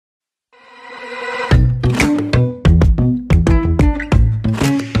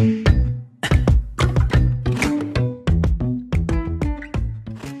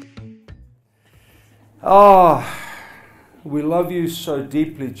Ah, we love you so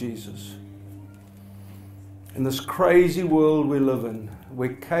deeply, Jesus. In this crazy world we live in,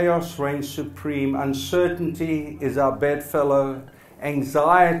 where chaos reigns supreme, uncertainty is our bedfellow,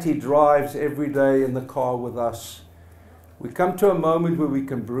 anxiety drives every day in the car with us, we come to a moment where we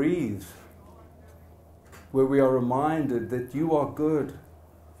can breathe, where we are reminded that you are good,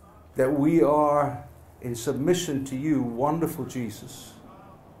 that we are in submission to you, wonderful Jesus,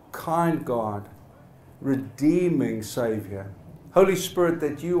 kind God, redeeming Savior. Holy Spirit,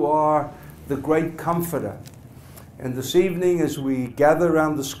 that you are the great comforter. And this evening, as we gather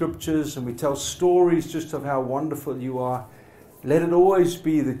around the scriptures and we tell stories just of how wonderful you are, let it always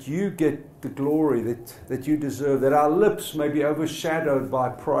be that you get the glory that you deserve, that our lips may be overshadowed by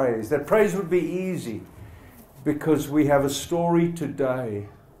praise, that praise would be easy because we have a story today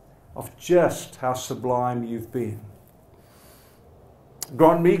of just how sublime you've been.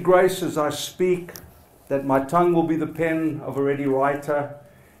 Grant me grace as I speak, that my tongue will be the pen of a ready writer,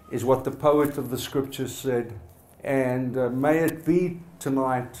 is what the poet of the scriptures said. And may it be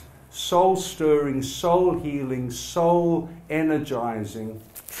tonight soul-stirring, soul-healing, soul-energizing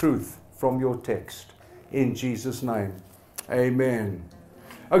truth from your text. In Jesus' name, amen.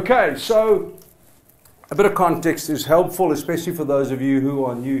 Okay, so a bit of context is helpful, especially for those of you who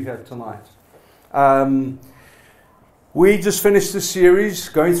are new here tonight. We just finished this series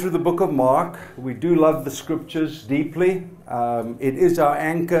going through the book of Mark. We do love the scriptures deeply. It is our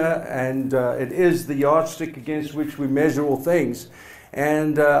anchor, and it is the yardstick against which we measure all things.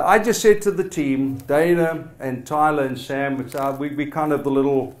 And I just said to the team, Dana and Tyler and Sam, we kind of the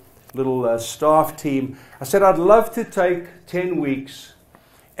little staff team, I said I'd love to take 10 weeks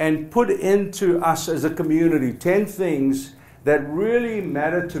and put into us as a community 10 things that really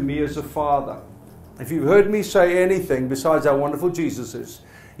matter to me as a father. If you've heard me say anything besides how wonderful Jesus is,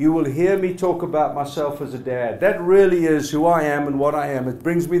 you will hear me talk about myself as a dad. That really is who I am and what I am. It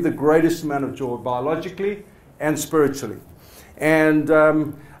brings me the greatest amount of joy, biologically and spiritually. And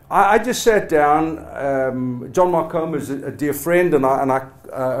I just sat down. John Marcom is a dear friend, and I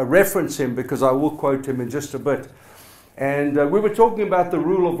reference him because I will quote him in just a bit. And we were talking about the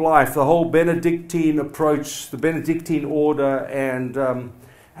rule of life, the whole Benedictine approach, the Benedictine order, and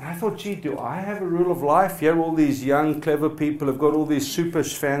I thought, gee, do I have a rule of life? Here all these young, clever people have got all these super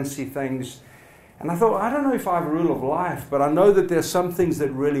fancy things. And I thought, I don't know if I have a rule of life, but I know that there's some things that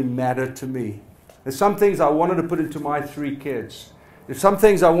really matter to me. There's some things I wanted to put into my 3 kids. There's some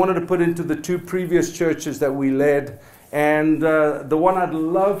things I wanted to put into the 2 previous churches that we led. And the one I'd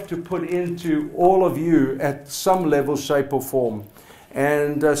love to put into all of you at some level, shape, or form.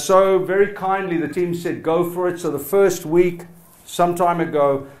 And so very kindly the team said, go for it. So the first week, some time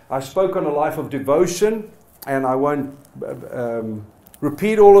ago, I spoke on a life of devotion, and I won't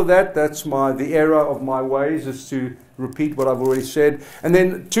repeat all of that. That's the error of my ways, is to repeat what I've already said. And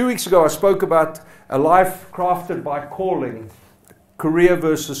then 2 weeks ago, I spoke about a life crafted by calling, career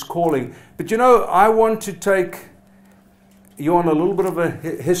versus calling. But you know, I want to take you on a little bit of a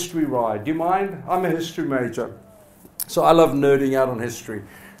history ride. Do you mind? I'm a history major, so I love nerding out on history.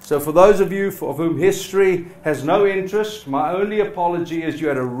 So for those of you of whom history has no interest, my only apology is you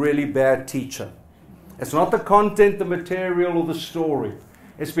had a really bad teacher. It's not the content, the material, or the story.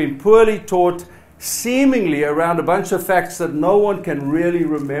 It's been poorly taught, seemingly around a bunch of facts that no one can really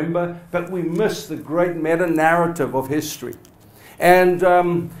remember, but we miss the great meta-narrative of history. And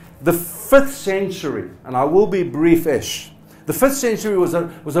the 5th century, and I will be brief-ish, the 5th century was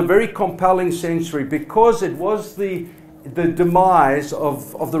a very compelling century because it was the demise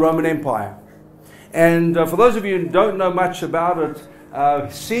of the Roman Empire. And for those of you who don't know much about it,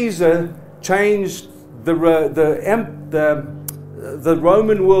 Caesar changed the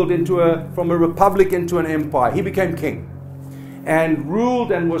Roman world from a republic into an empire. He became king and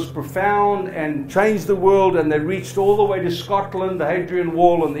ruled and was profound and changed the world, and they reached all the way to Scotland, the Hadrian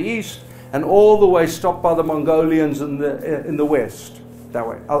Wall in the east, and all the way stopped by the Mongolians in the west, that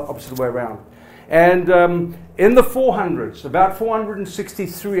way, opposite way around. And in the 400s, about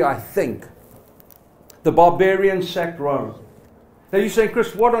 463, I think, the barbarians sacked Rome. Now you say,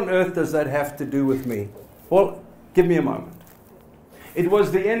 Chris, what on earth does that have to do with me? Well, give me a moment. It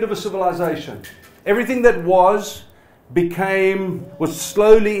was the end of a civilization. Everything that was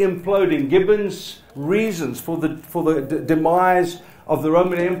slowly imploding. Gibbon's reasons for the demise of the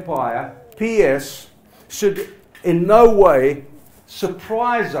Roman Empire, P.S., should in no way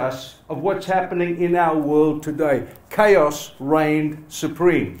surprise us of what's happening in our world today. Chaos reigned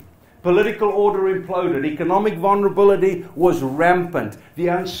supreme. Political order imploded. Economic vulnerability was rampant. The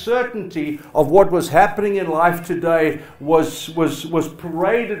uncertainty of what was happening in life today was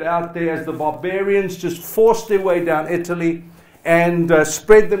paraded out there as the barbarians just forced their way down Italy and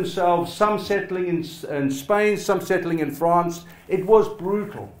spread themselves, some settling in Spain, some settling in France. It was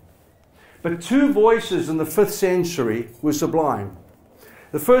brutal. But two voices in the 5th century were sublime.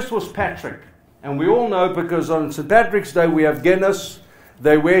 The first was Patrick. And we all know, because on St. Patrick's Day we have Guinness.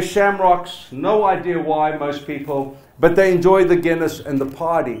 They wear shamrocks, no idea why, most people, but they enjoy the Guinness and the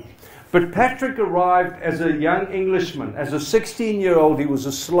party. But Patrick arrived as a young Englishman. As a 16-year-old, he was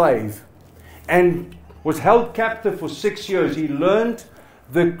a slave and was held captive for 6 years. He learned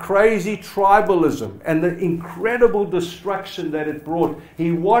the crazy tribalism and the incredible destruction that it brought.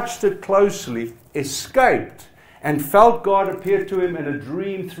 He watched it closely, escaped, and felt God appear to him in a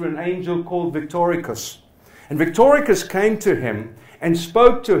dream through an angel called Victoricus. And Victoricus came to him and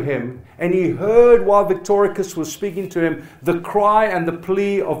spoke to him, and he heard while Victoricus was speaking to him the cry and the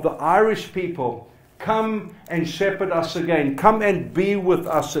plea of the Irish people, come and shepherd us again, come and be with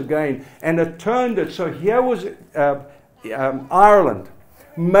us again. And it turned it. So here was Ireland,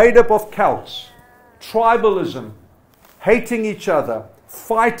 made up of Celts, tribalism, hating each other,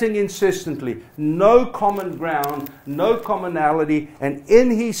 fighting incessantly, no common ground, no commonality, and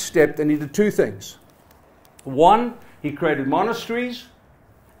in he stepped and he did two things. One, he created monasteries,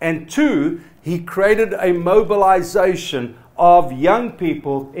 and two, he created a mobilization of young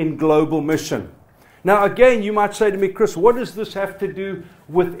people in global mission. Now again, you might say to me, Chris, what does this have to do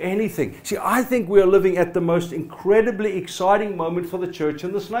with anything? See, I think we are living at the most incredibly exciting moment for the church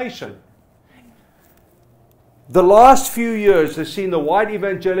in this nation. The last few years have seen the white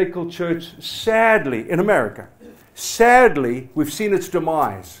evangelical church, sadly, in America, sadly, we've seen its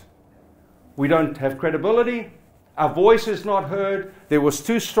demise. We don't have credibility. Our voice is not heard. There was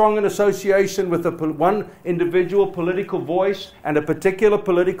too strong an association with one individual political voice and a particular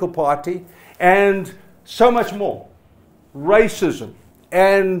political party, and so much more. Racism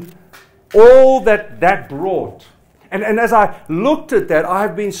and all that brought. And as I looked at that, I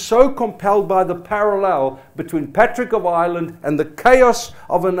have been so compelled by the parallel between Patrick of Ireland and the chaos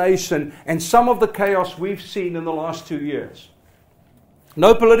of a nation and some of the chaos we've seen in the last 2 years.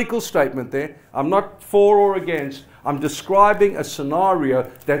 No political statement there. I'm not for or against. I'm describing a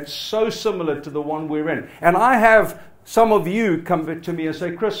scenario that's so similar to the one we're in. And I have some of you come to me and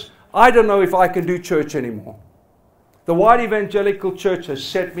say, Chris, I don't know if I can do church anymore. The white evangelical church has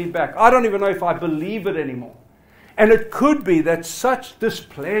set me back. I don't even know if I believe it anymore. And it could be that such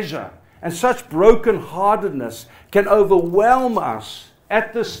displeasure and such brokenheartedness can overwhelm us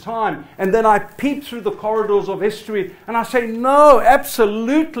at this time. And then I peep through the corridors of history and I say, no,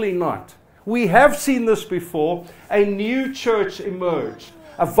 absolutely not. We have seen this before. A new church emerged.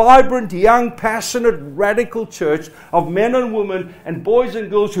 A vibrant, young, passionate, radical church of men and women and boys and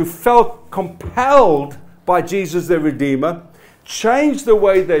girls who felt compelled by Jesus the Redeemer, changed the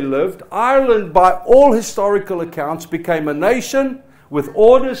way they lived. Ireland, by all historical accounts, became a nation with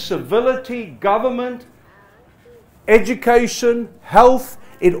order, civility, government, education, health.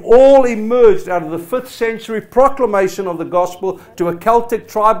 It all emerged out of the 5th century proclamation of the gospel to a Celtic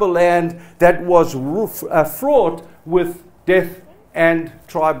tribal land that was fraught with death and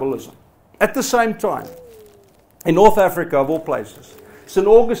tribalism. At the same time, in North Africa, of all places, St.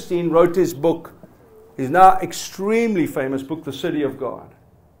 Augustine wrote his book, his now extremely famous book, The City of God.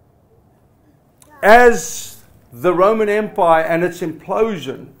 As the Roman Empire and its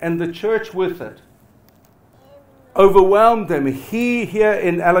implosion, and the church with it, overwhelmed them, he here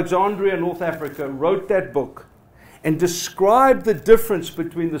in Alexandria, North Africa, wrote that book and described the difference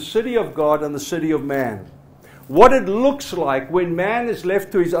between the city of God and the city of man. What it looks like when man is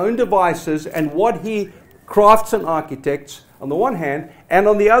left to his own devices and what he crafts and architects on the one hand, and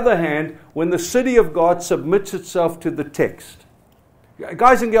on the other hand, when the city of God submits itself to the text.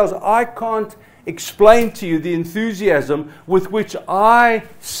 Guys and girls, I can't explain to you the enthusiasm with which I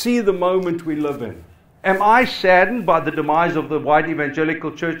see the moment we live in. Am I saddened by the demise of the white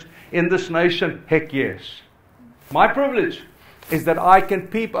evangelical church in this nation? Heck yes. My privilege is that I can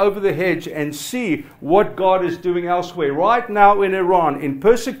peep over the hedge and see what God is doing elsewhere. Right now in Iran, in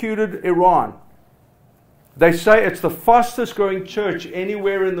persecuted Iran, they say it's the fastest growing church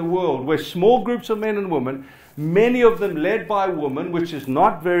anywhere in the world, where small groups of men and women, many of them led by women, which is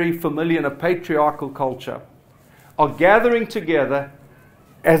not very familiar in a patriarchal culture, are gathering together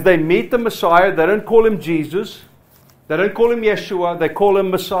as they meet the Messiah. They don't call him Jesus, they don't call him Yeshua, they call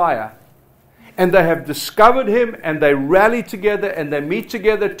him Messiah. and they have discovered him, and they rally together, and they meet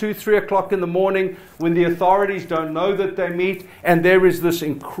together 2, 3 o'clock in the morning when the authorities don't know that they meet, and there is this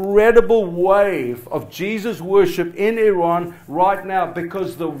incredible wave of Jesus worship in Iran right now,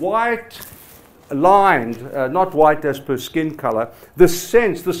 because the white lined, not white as per skin color, the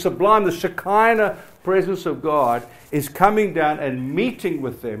sense, the sublime, the Shekinah presence of God is coming down and meeting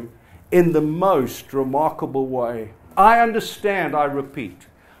with them in the most remarkable way. I understand, I repeat,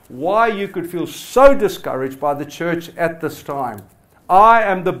 why you could feel so discouraged by the church at this time. I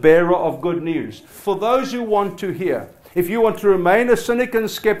am the bearer of good news. For those who want to hear, if you want to remain a cynic and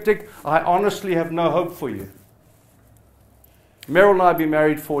skeptic, I honestly have no hope for you. Meryl and I have been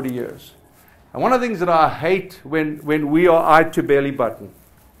married 40 years. And one of the things that I hate when we are eye to belly button,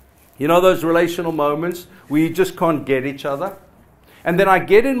 you know those relational moments where you just can't get each other? And then I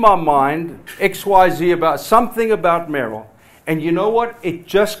get in my mind XYZ about something about Meryl. And you know what? It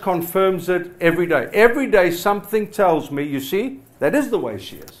just confirms it every day. Every day something tells me, you see, that is the way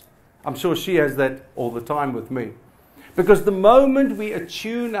she is. I'm sure she has that all the time with me. Because the moment we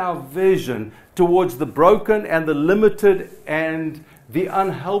attune our vision towards the broken and the limited and the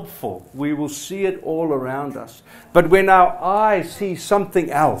unhelpful, we will see it all around us. But when our eyes see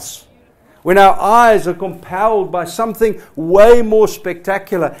something else, when our eyes are compelled by something way more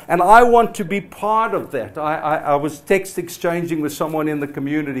spectacular, and I want to be part of that. I was text exchanging with someone in the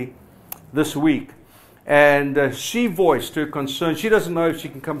community this week, and she voiced her concern. She doesn't know if she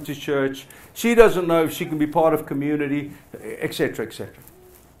can come to church. She doesn't know if she can be part of community, etc., etc.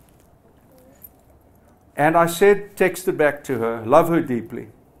 And I texted back to her, love her deeply.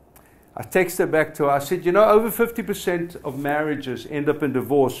 I texted back to her, I said, you know, over 50% of marriages end up in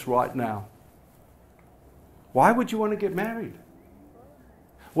divorce right now. Why would you want to get married?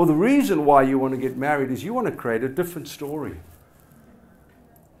 Well, the reason why you want to get married is you want to create a different story.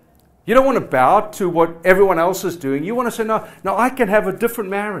 You don't want to bow to what everyone else is doing. You want to say, no, I can have a different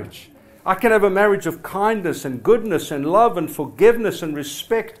marriage. I can have a marriage of kindness and goodness and love and forgiveness and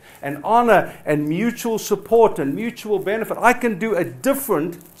respect and honor and mutual support and mutual benefit. I can do a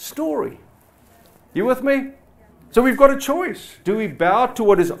different story. You with me? So we've got a choice. Do we bow to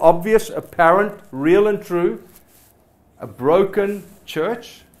what is obvious, apparent, real and true, a broken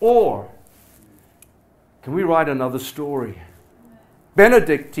church? Or can we write another story?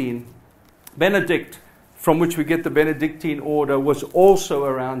 Benedict, from which we get the Benedictine order, was also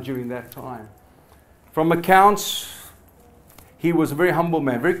around during that time. From accounts, he was a very humble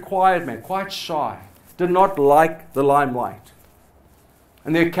man, very quiet man, quite shy, did not like the limelight.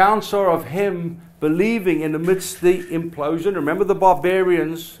 And the accounts are of him believing in amidst the implosion. Remember the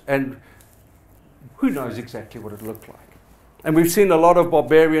barbarians, and who knows exactly what it looked like. And we've seen a lot of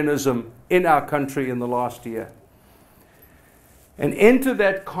barbarianism in our country in the last year. And into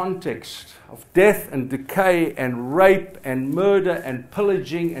that context of death and decay and rape and murder and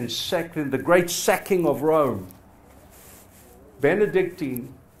pillaging and sacking, the great sacking of Rome, Benedict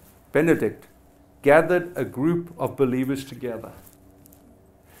gathered a group of believers together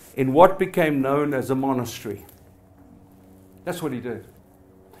in what became known as a monastery. That's what he did.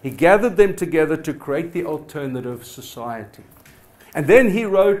 He gathered them together to create the alternative society. And then he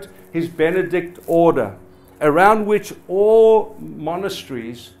wrote his Benedict order, around which all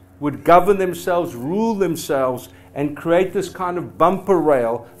monasteries would govern themselves, rule themselves, and create this kind of bumper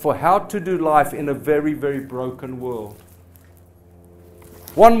rail for how to do life in a very, very broken world.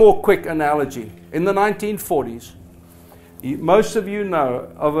 One more quick analogy. In the 1940s, most of you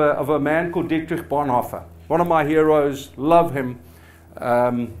know of a man called Dietrich Bonhoeffer, one of my heroes, love him.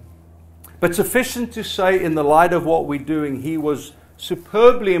 But sufficient to say, in the light of what we're doing, he was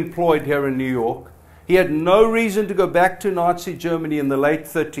superbly employed here in New York. He had no reason to go back to Nazi Germany in the late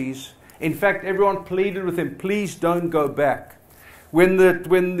 30s. In fact, everyone pleaded with him, please don't go back. When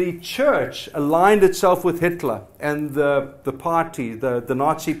the church aligned itself with Hitler and the party, the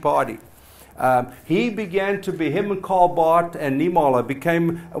Nazi party, he began to be, him and Karl Barth and Niemöller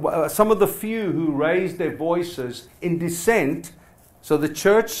became some of the few who raised their voices in dissent. So the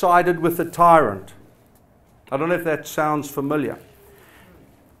church sided with the tyrant. I don't know if that sounds familiar.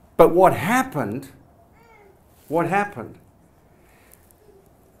 But what happened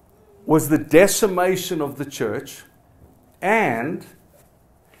was the decimation of the church, and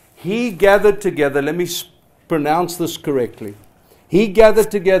he gathered together, let me pronounce this correctly, he gathered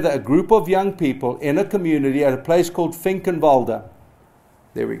together a group of young people in a community at a place called Finkenwalde.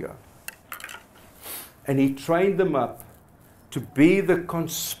 There we go. And he trained them up to be the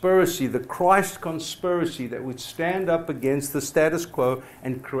conspiracy, the Christ conspiracy that would stand up against the status quo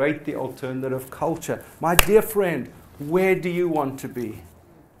and create the alternative culture. My dear friend, where do you want to be?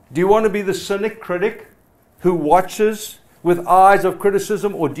 Do you want to be the cynic critic who watches with eyes of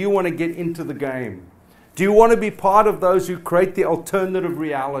criticism, or do you want to get into the game? Do you want to be part of those who create the alternative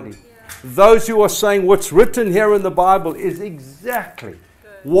reality? Those who are saying what's written here in the Bible is exactly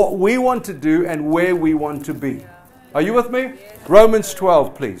what we want to do and where we want to be. Are you with me? Romans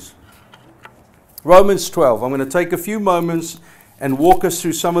 12, please. Romans 12. I'm going to take a few moments and walk us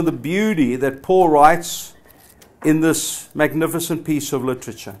through some of the beauty that Paul writes in this magnificent piece of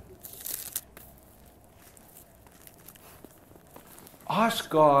literature. Ask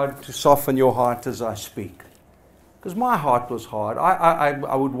God to soften your heart as I speak. Because my heart was hard.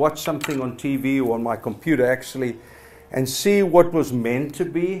 I would watch something on TV or on my computer actually and see what was meant to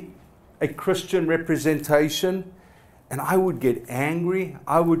be a Christian representation. And I would get angry.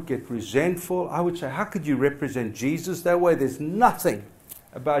 I would get resentful. I would say, how could you represent Jesus that way? There's nothing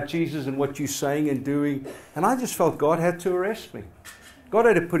about Jesus and what you're saying and doing. And I just felt God had to arrest me. God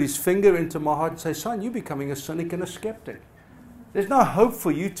had to put his finger into my heart and say, son, you're becoming a cynic and a skeptic. There's no hope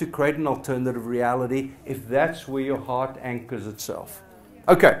for you to create an alternative reality if that's where your heart anchors itself.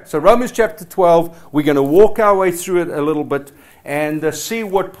 Okay, so Romans chapter 12, we're going to walk our way through it a little bit and see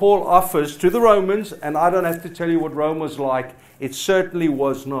what Paul offers to the Romans. And I don't have to tell you what Rome was like. It certainly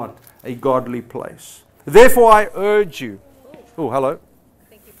was not a godly place. Therefore, I urge you. Oh, hello.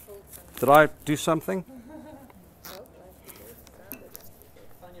 Did I do something?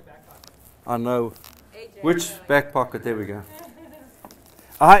 I know. Which back pocket? There we go.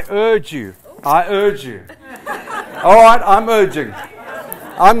 I urge you. I urge you. All right, I'm urging.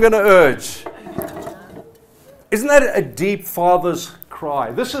 I'm going to urge. Isn't that a deep father's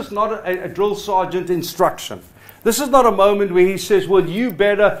cry? This is not a drill sergeant instruction. This is not a moment where he says, well, you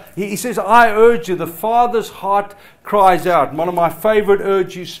better. He says, I urge you. The father's heart cries out. One of my favorite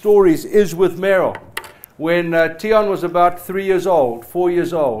urge you stories is with Meryl. When Tion was about 4 years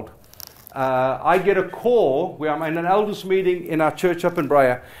old, I get a call where I'm in an elders meeting in our church up in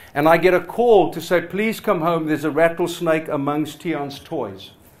Breyer, and I get a call to say, please come home, there's a rattlesnake amongst Tion's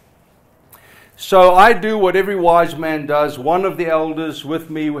toys. So I do what every wise man does. One of the elders with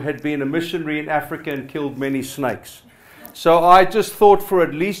me had been a missionary in Africa and killed many snakes. So I just thought for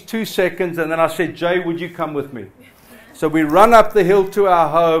at least 2 seconds, and then I said, Jay, would you come with me? So we run up the hill to our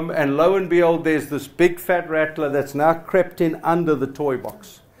home, and lo and behold, there's this big fat rattler that's now crept in under the toy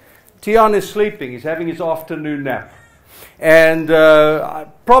box. Tion is sleeping. He's having his afternoon nap. And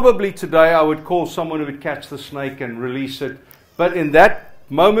probably today I would call someone who would catch the snake and release it. But in that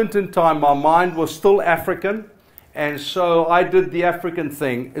moment in time, my mind was still African. And so I did the African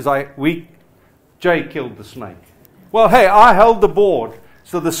thing. Jay killed the snake. Well, hey, I held the board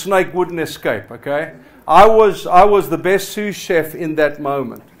so the snake wouldn't escape, okay? I was the best sous chef in that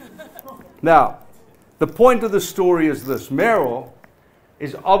moment. Now, the point of the story is this. Meryl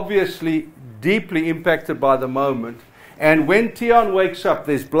is obviously deeply impacted by the moment. And when Tion wakes up,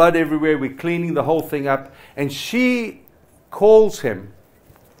 there's blood everywhere. We're cleaning the whole thing up. And she calls him.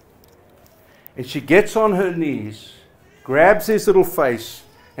 And she gets on her knees, grabs his little face,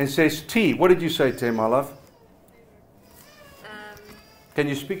 and says, T. What did you say to him, my love? Can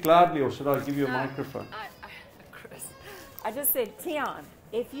you speak loudly, or should I give you a microphone? Chris, I just said, Tion,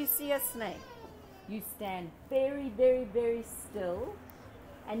 if you see a snake, you stand very, very, very still.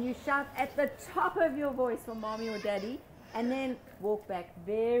 And you shout at the top of your voice for mommy or daddy, and then walk back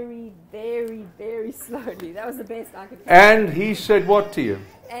very, very, very slowly. That was the best I could do. And he said what to you?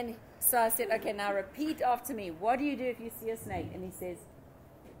 And so I said, okay, now repeat after me. What do you do if you see a snake? And he says,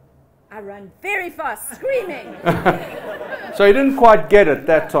 I run very fast, screaming. So he didn't quite get it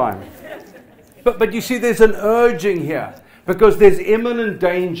that time. But you see, there's an urging here, because there's imminent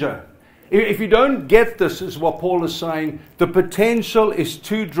danger. If you don't get this, is what Paul is saying, the potential is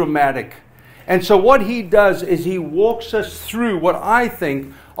too dramatic. And so what he does is he walks us through what I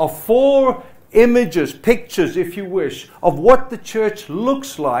think are 4 images, pictures, if you wish, of what the church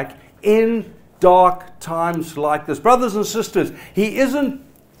looks like in dark times like this. Brothers and sisters,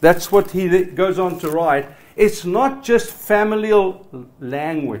 that's what he goes on to write, it's not just familial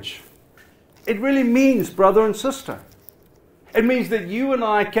language. It really means brother and sister. It means that you and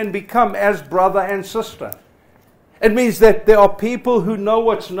I can become as brother and sister. It means that there are people who know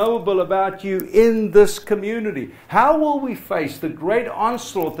what's knowable about you in this community. How will we face the great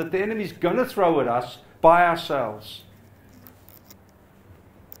onslaught that the enemy is going to throw at us by ourselves?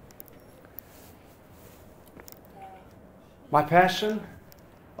 My passion?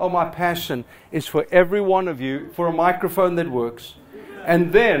 Oh, my passion is for every one of you, for a microphone that works.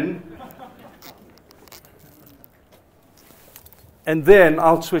 And then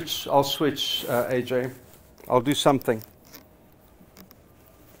I'll switch, AJ. I'll do something.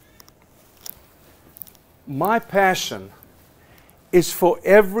 my passion is for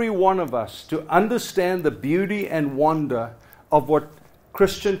every one of us to understand the beauty and wonder of what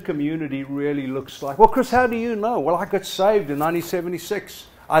Christian community really looks like. Well, Chris, how do you know? Well, I got saved in 1976.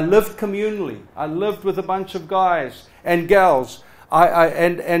 I lived communally. I lived with a bunch of guys and gals.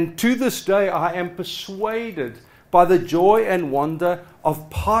 And to this day, I am persuaded by the joy and wonder of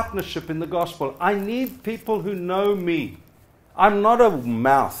partnership in the gospel. I need people who know me. I'm not a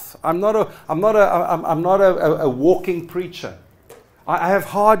mouth. I'm not a walking preacher. I have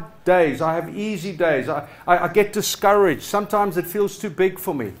hard days. I have easy days. I get discouraged. Sometimes it feels too big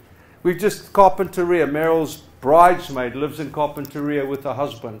for me. We've just Carpinteria. Meryl's bridesmaid lives in Carpinteria with her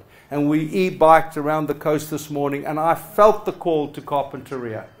husband. And we e-biked around the coast this morning, and I felt the call to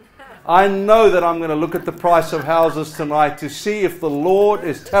Carpinteria. I know that I'm going to look at the price of houses tonight to see if the Lord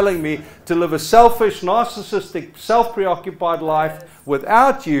is telling me to live a selfish, narcissistic, self-preoccupied life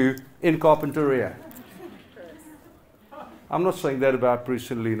without you in Carpinteria. I'm not saying that about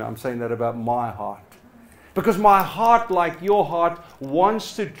Bruce and Lena. I'm saying that about my heart. Because my heart, like your heart,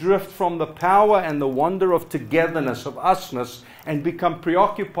 wants to drift from the power and the wonder of togetherness, of usness, and become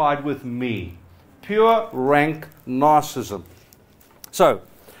preoccupied with me. Pure rank narcissism. So,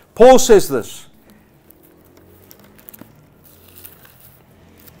 Paul says this.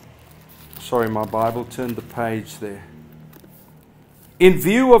 Sorry, my Bible turned the page there. In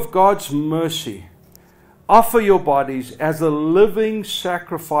view of God's mercy, offer your bodies as a living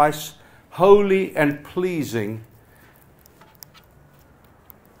sacrifice, holy and pleasing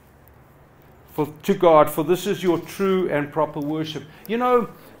to God, for this is your true and proper worship. You know,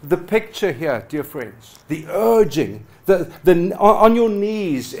 the picture here, dear friends, the urging, the on your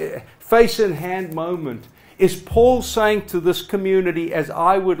knees, face in hand moment, is Paul saying to this community, as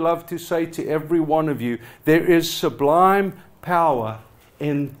I would love to say to every one of you, there is sublime power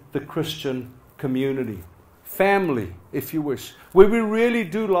in the Christian community. Family, if you wish, where we really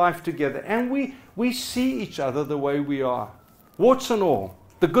do life together and we see each other the way we are, warts and all,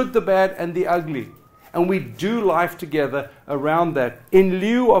 the good, the bad, and the ugly, and we do life together around that in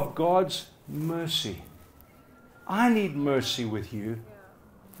lieu of God's mercy. I need mercy with you.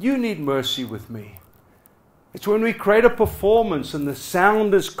 You need mercy with me. It's when we create a performance and the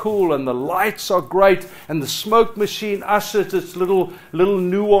sound is cool and the lights are great and the smoke machine ushers its little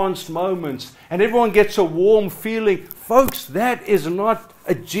nuanced moments and everyone gets a warm feeling. Folks, that is not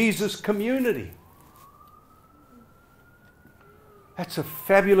a Jesus community. That's a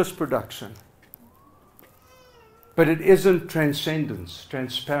fabulous production. But it isn't transcendence,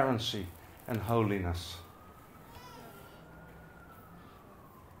 transparency, and holiness.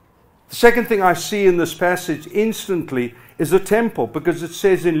 The second thing I see in this passage instantly is a temple, because it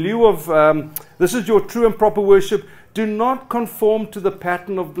says in lieu of, this is your true and proper worship, do not conform to the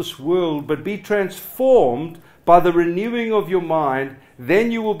pattern of this world, but be transformed by the renewing of your mind.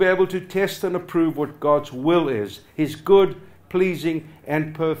 Then you will be able to test and approve what God's will is, His good, pleasing,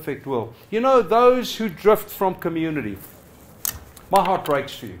 and perfect will. You know, those who drift from community, my heart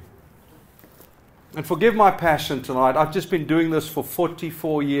breaks for you. And forgive my passion tonight. I've just been doing this for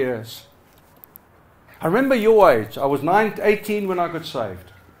 44 years. I remember your age. I was 18 when I got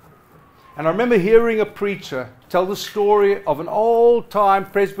saved. And I remember hearing a preacher tell the story of an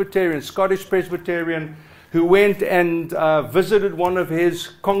old-time Presbyterian, Scottish Presbyterian, who went and visited one of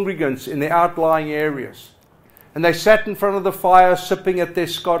his congregants in the outlying areas. And they sat in front of the fire sipping at their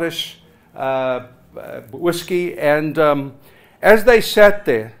Scottish whiskey, and as they sat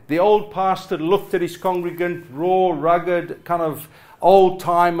there, the old pastor looked at his congregant, raw, rugged, kind of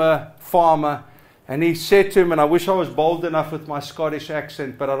old-timer farmer, and he said to him, and I wish I was bold enough with my Scottish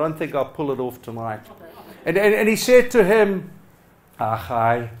accent, but I don't think I'll pull it off tonight. And he said to him,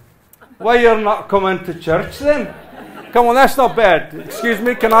 "Aye, why you're not coming to church then? Come on, that's not bad. Excuse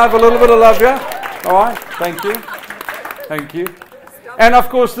me, can I have a little bit of love, yeah? All right, thank you. Thank you. And of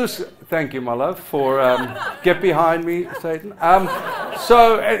course this... Thank you, my love, for get behind me, Satan.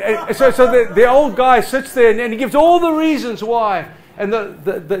 So the old guy sits there and he gives all the reasons why. And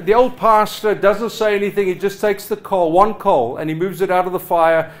the old pastor doesn't say anything. He just takes the coal, one coal, and he moves it out of the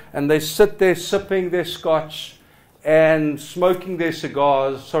fire. And they sit there sipping their scotch and smoking their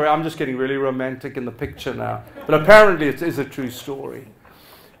cigars. Sorry, I'm just getting really romantic in the picture now. But apparently it is a true story.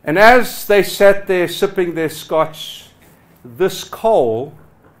 And as they sat there sipping their scotch, this coal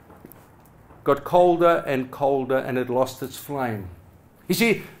got colder and colder, and it lost its flame. You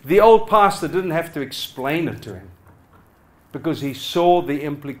see, the old pastor didn't have to explain it to him because he saw the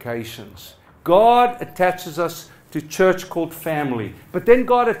implications. God attaches us to church called family, but then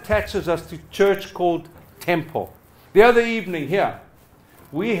God attaches us to church called temple. The other evening here,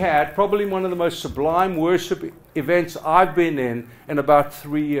 we had probably one of the most sublime worship events I've been in about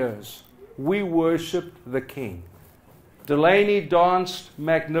 3 years. We worshipped the King. Delaney danced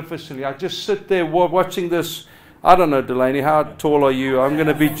magnificently. I just sit there watching this. I don't know, Delaney, how tall are you? I'm going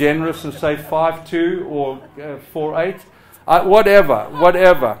to be generous and say 5'2" or 4'8".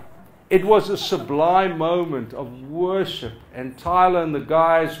 Whatever. It was a sublime moment of worship. And Tyler and the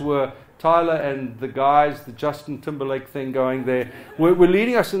guys, the Justin Timberlake thing going there, were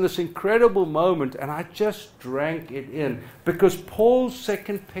leading us in this incredible moment. And I just drank it in. Because Paul's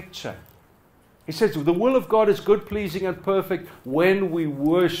second picture, he says, the will of God is good, pleasing, and perfect when we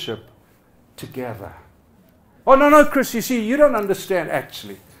worship together. Oh, no, Chris, you see, you don't understand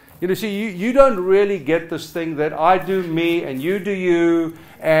actually. You don't really get this thing that I do me and you do you.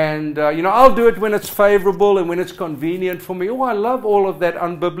 And, I'll do it when it's favorable and when it's convenient for me. Oh, I love all of that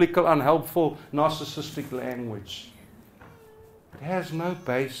unbiblical, unhelpful, narcissistic language. It has no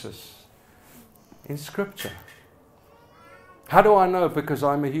basis in Scripture. How do I know? Because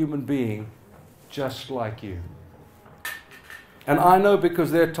I'm a human being just like you. And I know because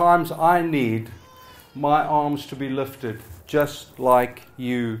there are times I need my arms to be lifted just like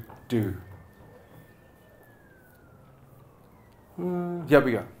you do. Here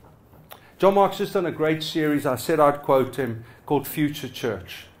we go. John Mark's just done a great series, I said I'd quote him, called Future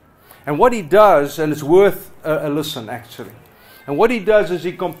Church. And what he does, and it's worth a listen actually, and what he does is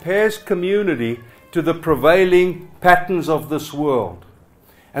he compares community to the prevailing patterns of this world.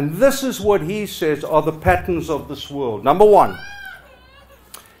 And this is what he says are the patterns of this world. Number one,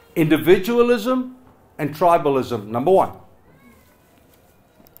 individualism and tribalism. Number one.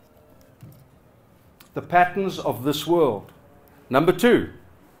 The patterns of this world. Number two,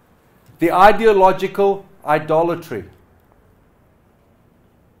 the ideological idolatry.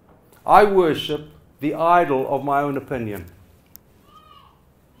 I worship the idol of my own opinion.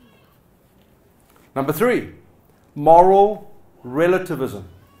 Number three, moral relativism.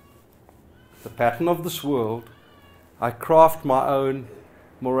 The pattern of this world. I craft my own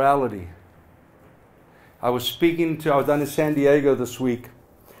morality. I was down in San Diego this week,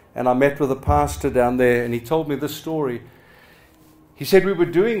 and I met with a pastor down there, and he told me this story. He said we were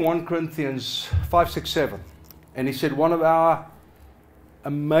doing 1 Corinthians 5, 6, 7. And he said one of our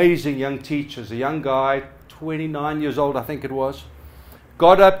amazing young teachers, a young guy, 29 years old I think it was,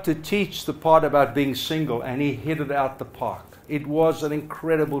 got up to teach the part about being single, and he hit it out the park. It was an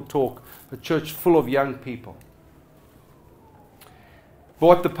incredible talk, a church full of young people. But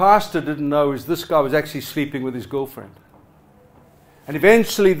what the pastor didn't know is this guy was actually sleeping with his girlfriend. And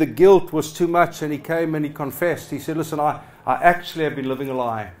eventually the guilt was too much, and he came and he confessed. He said, listen, I actually have been living a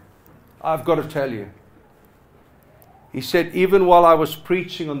lie. I've got to tell you. He said, even while I was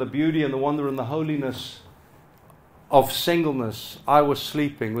preaching on the beauty and the wonder and the holiness of singleness, I was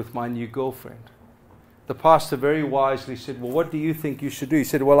sleeping with my new girlfriend. The pastor very wisely said, well, what do you think you should do? He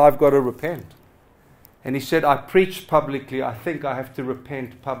said, well, I've got to repent. And he said, I preach publicly. I think I have to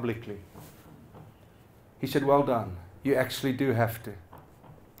repent publicly. He said, well done. You actually do have to.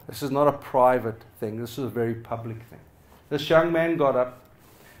 This is not a private thing. This is a very public thing. This young man got up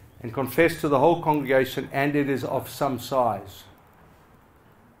and confessed to the whole congregation, and it is of some size.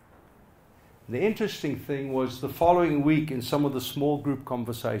 The interesting thing was the following week in some of the small group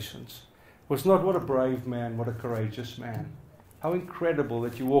conversations was not what a brave man, what a courageous man. How incredible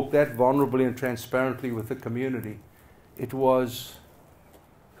that you walk that vulnerably and transparently with the community. It was,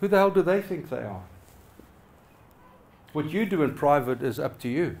 who the hell do they think they are? What you do in private is up to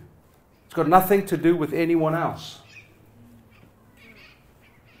you. It's got nothing to do with anyone else.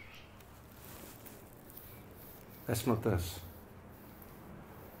 That's not this.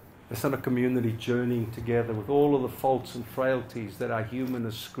 That's not a community journeying together with all of the faults and frailties that our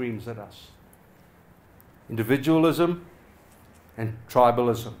humanness screams at us. Individualism and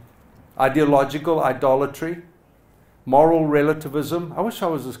tribalism. Ideological idolatry. Moral relativism. I wish I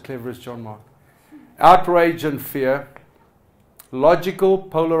was as clever as John Mark. Outrage and fear. Logical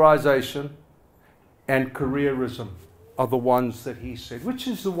polarization and careerism are the ones that he said. Which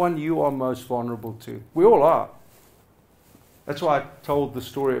is the one you are most vulnerable to? We all are. That's why I told the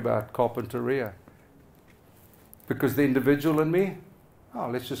story about Carpinteria. Because the individual in me,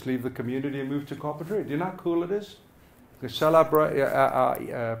 let's just leave the community and move to Carpinteria. Do you know how cool it is? We can sell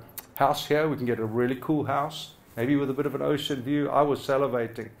our house here. We can get a really cool house, maybe with a bit of an ocean view. I was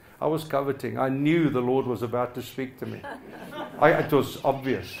salivating. I was coveting. I knew the Lord was about to speak to me. It was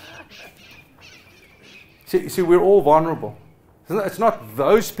obvious. See, we're all vulnerable. It's not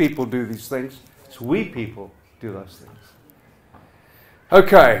those people do these things. It's we people do those things.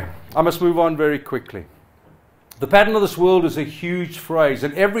 Okay, I must move on very quickly. The pattern of this world is a huge phrase,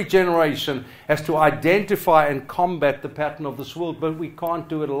 and every generation has to identify and combat the pattern of this world, but we can't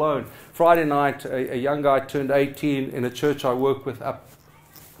do it alone. Friday night, a young guy turned 18 in a church I work with up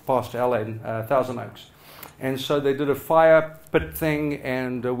past LA in Thousand Oaks. And so they did a fire pit thing,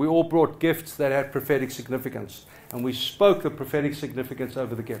 and we all brought gifts that had prophetic significance. And we spoke the prophetic significance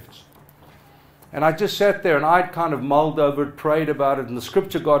over the gifts. And I just sat there and I'd kind of mulled over it, prayed about it, and the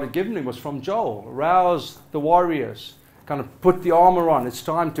scripture God had given me was from Joel. Rouse the warriors, kind of put the armor on. It's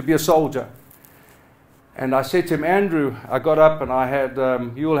time to be a soldier. And I said to him, Andrew, I got up and I had,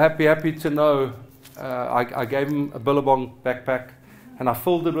 you will be happy to know, I gave him a Billabong backpack and I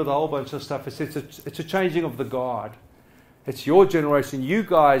filled it with a whole bunch of stuff. I said, it's a changing of the guard. It's your generation. You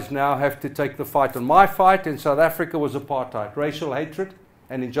guys now have to take the fight. And my fight in South Africa was apartheid, racial hatred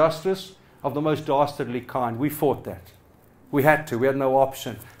and injustice of the most dastardly kind. We fought that. We had to. We had no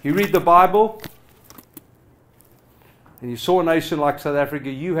option. You read the Bible, and you saw a nation like South Africa,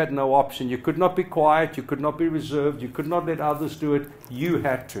 you had no option. You could not be quiet. You could not be reserved. You could not let others do it. You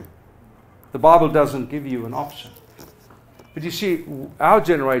had to. The Bible doesn't give you an option. But you see, our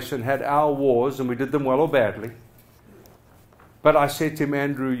generation had our wars, and we did them well or badly. But I said to him,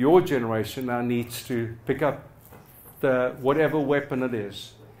 Andrew, your generation now needs to pick up the whatever weapon it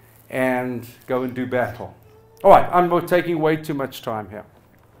is and go and do battle. All right, I'm taking way too much time here.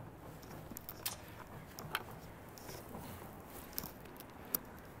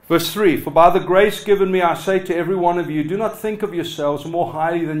 Verse 3, for by the grace given me, I say to every one of you, do not think of yourselves more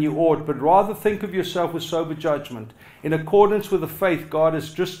highly than you ought, but rather think of yourself with sober judgment, in accordance with the faith God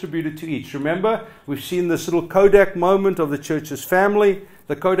has distributed to each. Remember, we've seen this little Kodak moment of the church's family,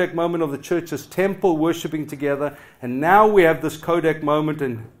 the Kodak moment of the church's temple worshiping together, and now we have this Kodak moment,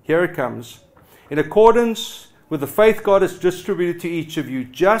 and here it comes. In accordance with the faith God has distributed to each of you,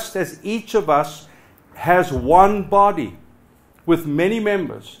 just as each of us has one body with many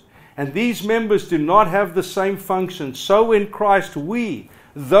members, and these members do not have the same function, so in Christ we,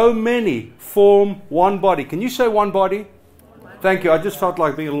 though many, form one body. Can you say one body? Thank you. I just felt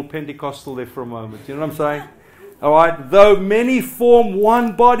like being a little Pentecostal there for a moment. You know what I'm saying? All right. Though many form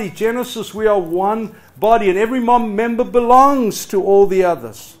one body. Genesis, we are one body, and every member belongs to all the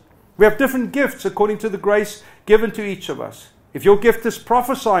others. We have different gifts according to the grace given to each of us. If your gift is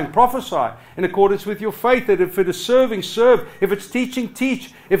prophesying, prophesy in accordance with your faith. That if it is serving, serve. If it's teaching,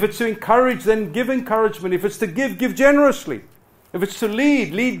 teach. If it's to encourage, then give encouragement. If it's to give, give generously. If it's to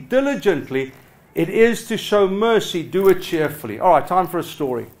lead, lead diligently. It is to show mercy, do it cheerfully. All right, time for a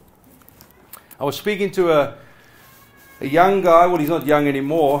story. I was speaking to a young guy. Well, he's not young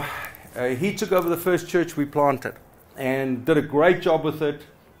anymore. He took over the first church we planted and did a great job with it.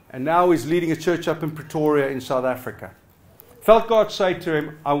 And now he's leading a church up in Pretoria in South Africa. Felt God say to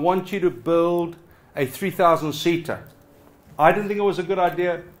him, I want you to build a 3,000-seater. I didn't think it was a good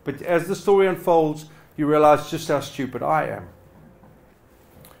idea, but as the story unfolds, you realize just how stupid I am.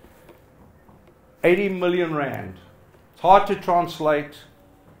 80 million rand. It's hard to translate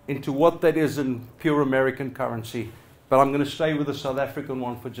into what that is in pure American currency, but I'm going to stay with the South African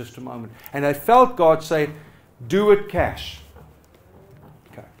one for just a moment. And I felt God say, do it cash.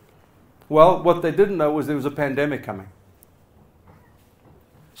 Okay. Well, what they didn't know was there was a pandemic coming.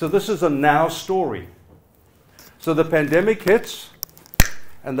 So this is a now story. So the pandemic hits,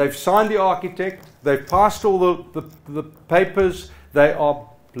 and they've signed the architect, they've passed all the papers, they are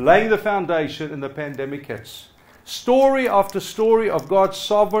laying the foundation, and the pandemic hits. Story after story of God's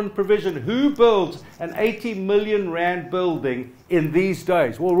sovereign provision. Who builds an 80 million rand building in these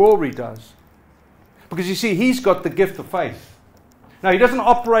days? Well, Rory does. Because you see, he's got the gift of faith. Now, he doesn't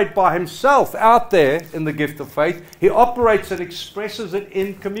operate by himself out there in the gift of faith. He operates and expresses it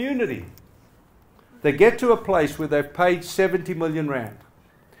in community. They get to a place where they've paid 70 million rand.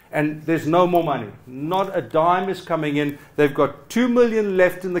 And there's no more money. Not a dime is coming in. They've got 2 million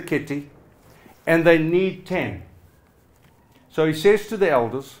left in the kitty, and they need 10. So he says to the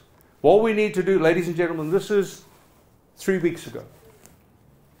elders, what we need to do, ladies and gentlemen, this is 3 weeks ago.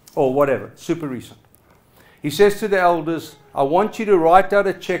 Or whatever, super recent. He says to the elders, I want you to write out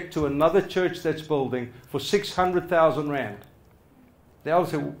a check to another church that's building for 600,000 rand. The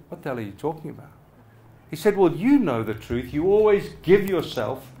elders said, what the hell are you talking about? He said, well, you know the truth. You always give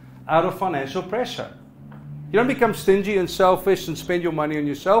yourself out of financial pressure. You don't become stingy and selfish and spend your money on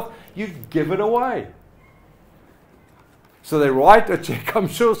yourself. You give it away. So they write a check. I'm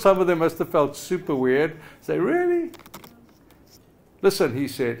sure some of them must have felt super weird. Say, really? Listen, he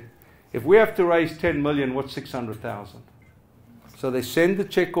said, if we have to raise 10 million, what's 600,000? So they send the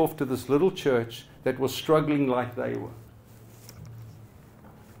check off to this little church that was struggling like they were.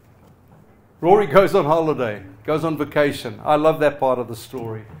 Rory goes on holiday. goes on vacation. I love that part of the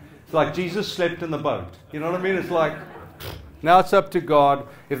story. It's like Jesus slept in the boat. You know what I mean? It's like, now it's up to God.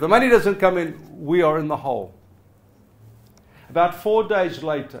 If the money doesn't come in, we are in the hole. About 4 days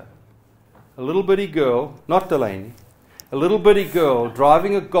later, a little bitty girl, not Delaney, a little bitty girl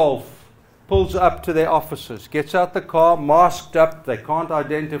driving a Golf pulls up to their offices, gets out the car, masked up, they can't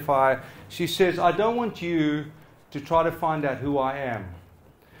identify. She says, I don't want you to try to find out who I am.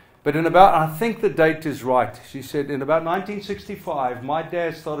 But in about, I think the date is right, she said, in about 1965, my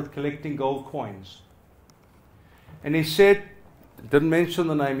dad started collecting gold coins. And he said, didn't mention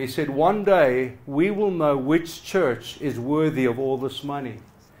the name, he said, one day we will know which church is worthy of all this money.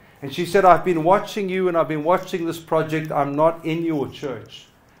 And she said, I've been watching you and I've been watching this project. I'm not in your church.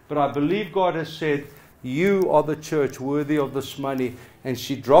 But I believe God has said, you are the church worthy of this money. And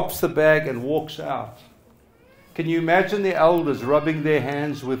she drops the bag and walks out. Can you imagine the elders rubbing their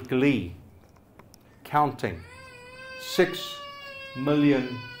hands with glee, counting 6 million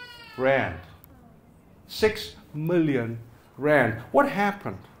rand. 6 million rand. What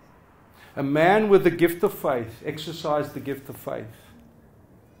happened? A man with the gift of faith exercised the gift of faith.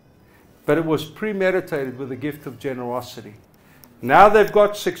 But it was premeditated with the gift of generosity. Now they've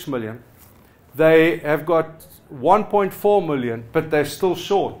got 6 million. They have got 1.4 million, but they're still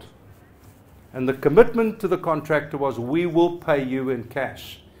short. And the commitment to the contractor was, we will pay you in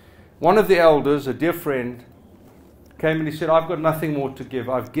cash. One of the elders, a dear friend, came and he said, I've got nothing more to give.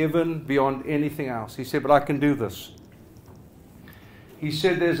 I've given beyond anything else. He said, but I can do this. He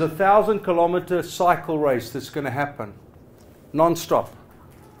said, there's a 1,000-kilometer cycle race that's going to happen, non-stop.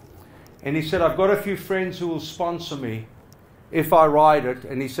 And he said, I've got a few friends who will sponsor me if I ride it.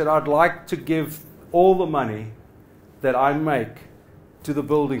 And he said, I'd like to give all the money that I make to the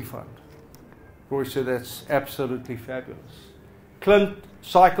building fund. Roy said, that's absolutely fabulous. Clint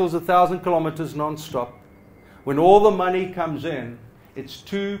cycles 1,000 kilometers non-stop. When all the money comes in, it's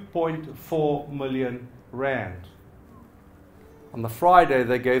 2.4 million rand. On the Friday,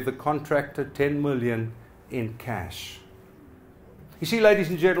 they gave the contractor 10 million in cash. You see, ladies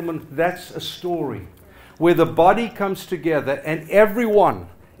and gentlemen, that's a story where the body comes together and everyone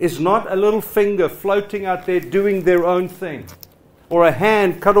is not a little finger floating out there doing their own thing, or a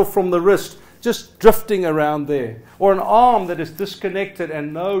hand cut off from the wrist just drifting around there, or an arm that is disconnected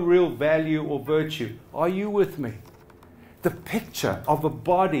and no real value or virtue. Are you with me? The picture of a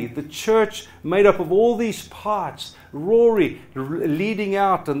body, the church made up of all these parts, Rory leading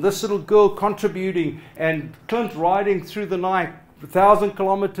out and this little girl contributing and Clint riding through the night 1,000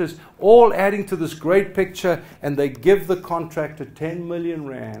 kilometers, all adding to this great picture, and they give the contractor 10 million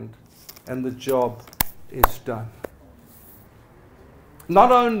rand and the job is done.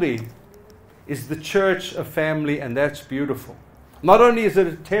 Not only is the church a family, and that's beautiful. Not only is it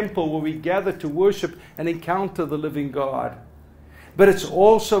a temple where we gather to worship and encounter the living God, but it's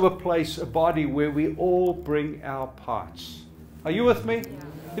also a place, a body where we all bring our parts. Are you with me?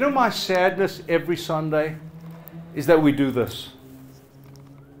 You know, my sadness every Sunday is that we do this.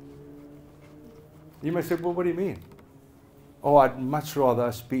 You may say, well, what do you mean? Oh, I'd much rather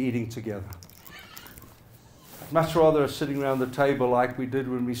us be eating together. I'd much rather us sitting around the table like we did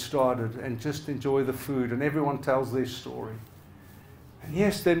when we started and just enjoy the food and everyone tells their story. And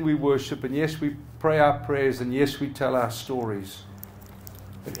yes, then we worship, and yes, we pray our prayers, and yes, we tell our stories.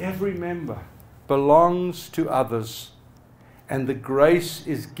 But every member belongs to others, and the grace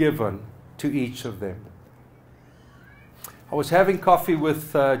is given to each of them. I was having coffee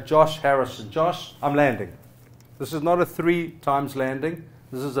with Josh Harrison. Josh, I'm landing. This is not a 3 times landing.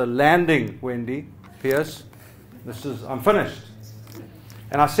 This is a landing, Wendy Pierce. I'm finished.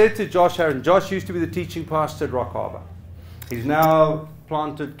 And I said to Josh Harrison, Josh used to be the teaching pastor at Rock Harbour. He's now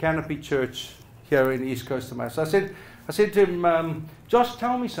planted Canopy Church here in the East Coast of Mass. I said to him, Josh,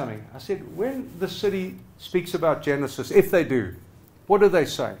 tell me something. I said, when the city speaks about Genesis, if they do, what do they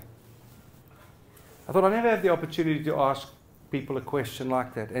say? I thought I never had the opportunity to ask people a question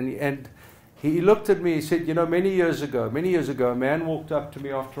like that. And he looked at me, he said, you know, many years ago, a man walked up to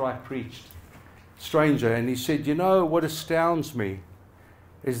me after I preached, stranger, and he said, you know, what astounds me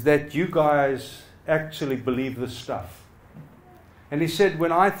is that you guys actually believe this stuff. And he said,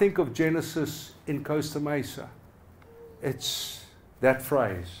 when I think of Genesis in Costa Mesa, it's that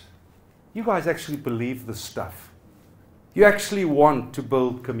phrase. You guys actually believe this stuff. You actually want to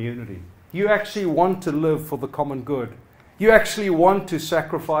build community. You actually want to live for the common good. You actually want to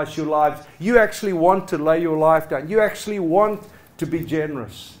sacrifice your lives. You actually want to lay your life down. You actually want to be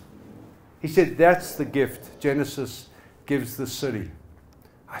generous. He said, that's the gift Genesis gives the city.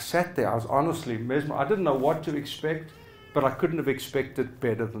 I sat there. I was honestly mesmerized. I didn't know what to expect, but I couldn't have expected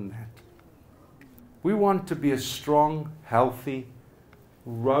better than that. We want to be a strong, healthy,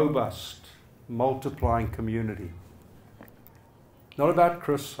 robust, multiplying community. Not about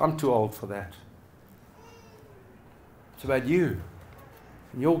Chris. I'm too old for that. It's about you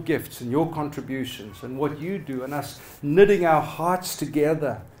and your gifts and your contributions and what you do and us knitting our hearts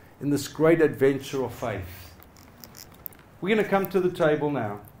together in this great adventure of faith. We're going to come to the table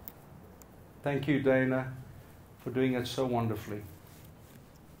now. Thank you, Dana, for doing it so wonderfully.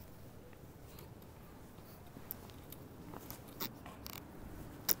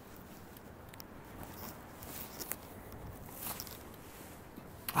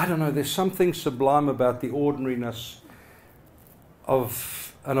 I don't know, there's something sublime about the ordinariness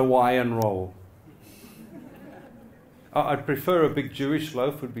of an Hawaiian roll. I'd prefer a big Jewish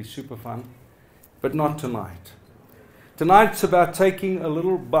loaf, would be super fun, but not tonight. Tonight's about taking a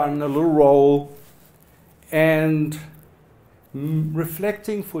little bun, a little roll, and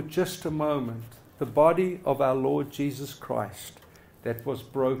reflecting for just a moment the body of our Lord Jesus Christ that was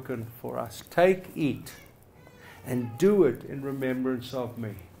broken for us. Take, eat, and do it in remembrance of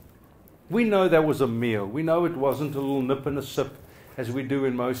me. We know that was a meal. We know it wasn't a little nip and a sip as we do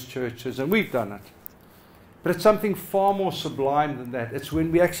in most churches, and we've done it. But it's something far more sublime than that. It's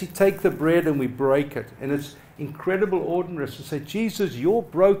when we actually take the bread and we break it, and it's incredible ordinariness to say, Jesus, your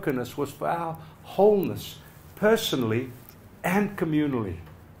brokenness was for our wholeness, personally and communally.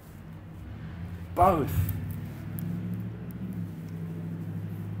 Both.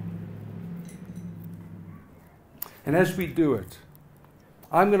 And as we do it,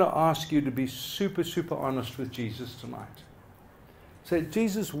 I'm going to ask you to be super, super honest with Jesus tonight. Say,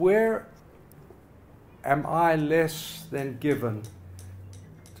 Jesus, where am I less than given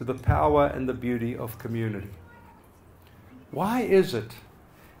to the power and the beauty of community? Why is it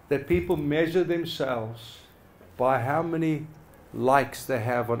that people measure themselves by how many likes they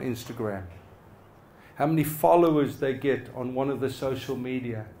have on Instagram, how many followers they get on one of the social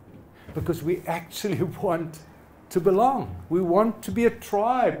media? Because we actually want to belong. We want to be a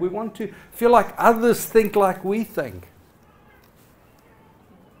tribe. We want to feel like others think like we think.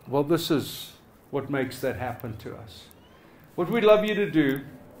 Well, this is what makes that happen to us. What we'd love you to do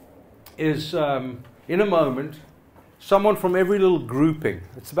is, in a moment, someone from every little grouping.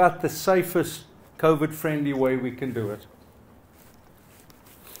 It's about the safest, COVID-friendly way we can do it.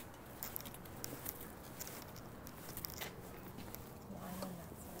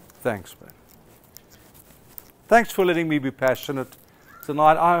 Thanks, man. Thanks for letting me be passionate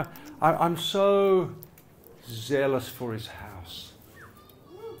tonight. I'm so zealous for his house.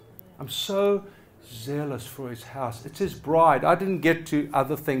 I'm so zealous for his house. It's his bride. I didn't get to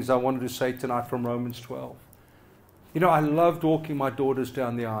other things I wanted to say tonight from Romans 12. You know, I loved walking my daughters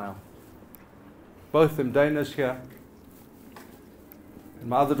down the aisle. Both of them. Dana's here. And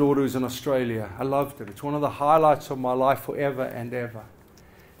my other daughter who's in Australia. I loved it. It's one of the highlights of my life forever and ever.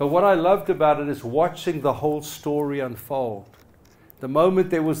 But what I loved about it is watching the whole story unfold. The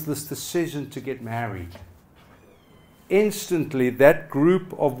moment there was this decision to get married, instantly that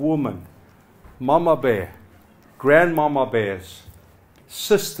group of women, Mama Bear, Grandmama Bears,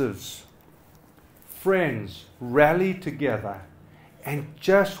 sisters, friends, rallied together and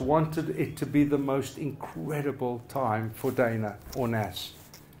just wanted it to be the most incredible time for Dana or Nas.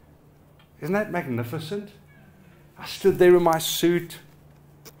 Isn't that magnificent? I stood there in my suit,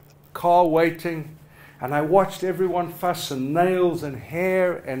 car waiting, and I watched everyone fuss and nails and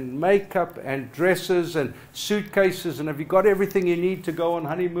hair and makeup and dresses and suitcases, and have you got everything you need to go on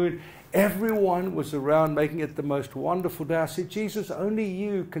honeymoon? Everyone was around making it the most wonderful day. I said, Jesus, only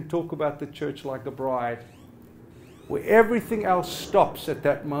you can talk about the church like a bride, where everything else stops at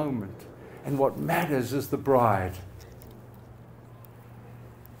that moment, and what matters is the bride.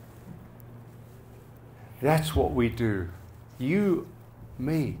 That's what we do. You,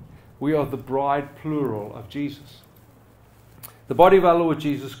 me. We are the bride, plural, of Jesus. The body of our Lord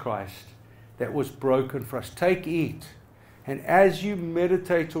Jesus Christ that was broken for us. Take, eat. And as you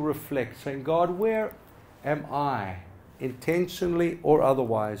meditate or reflect, saying, God, where am I, intentionally or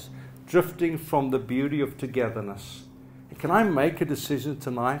otherwise, drifting from the beauty of togetherness? And can I make a decision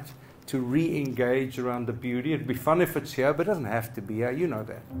tonight to re-engage around the beauty? It'd be fun if it's here, but it doesn't have to be here. You know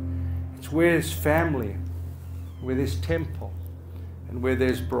that. It's where there's family, where there's temple, and where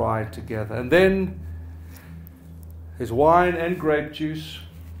there's bride together. And then there's wine and grape juice,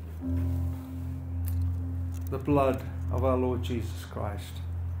 the blood of our Lord Jesus Christ.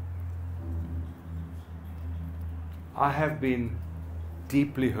 I have been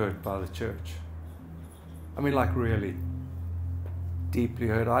deeply hurt by the church. I mean, like really deeply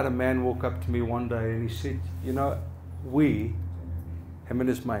hurt. I had a man walk up to me one day and he said, you know, we, him and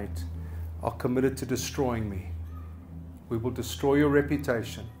his mate, are committed to destroying me. We will destroy your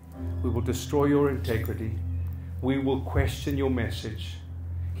reputation. We will destroy your integrity. We will question your message.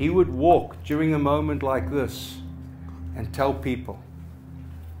 He would walk during a moment like this and tell people,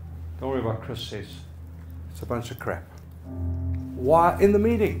 don't worry about what Chris says. It's a bunch of crap. Why? In the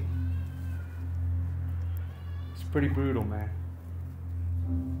meeting. It's pretty brutal, man.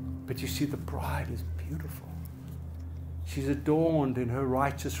 But you see, the bride is beautiful. She's adorned in her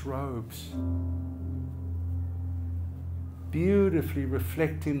righteous robes, beautifully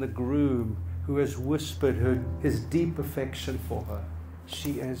reflecting the groom who has whispered his deep affection for her.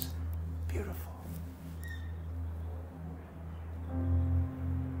 She is beautiful.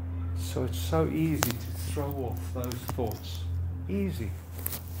 So it's so easy to throw off those thoughts. Easy.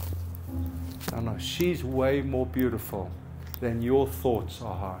 No, she's way more beautiful than your thoughts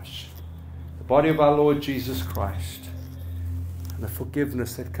are harsh. The body of our Lord Jesus Christ and the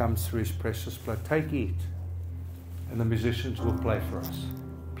forgiveness that comes through His precious blood. Take, eat, and the musicians will play for us.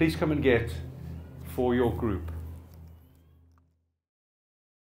 Please come and get for your group.